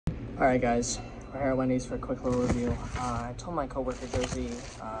Alright guys, we're here at Wendy's for a quick little review. I told my coworker Josie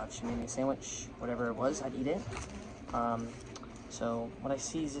if she made me a sandwich, whatever it was, I'd eat it. So what I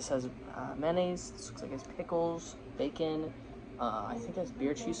see is this has mayonnaise, this looks like it's pickles, bacon, I think that's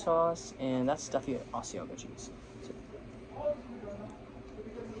beer cheese sauce, and that's stuffy Asiago cheese.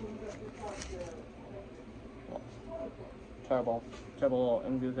 Well, terrible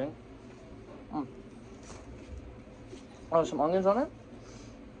imbue thing. Oh, some onions on it.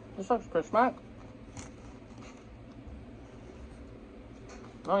 This looks pretty smack.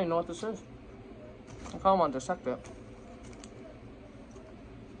 I don't even know what this is. I kind of want to dissect it.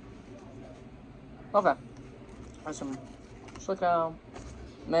 Okay. There's some slicka,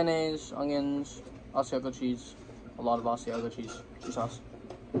 mayonnaise, onions, Asiago cheese, a lot of Asiago cheese sauce.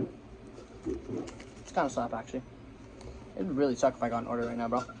 It's kind of slap actually. It would really suck if I got an order right now,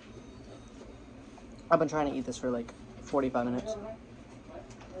 bro. I've been trying to eat this for like 45 minutes.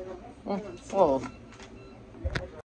 Oh.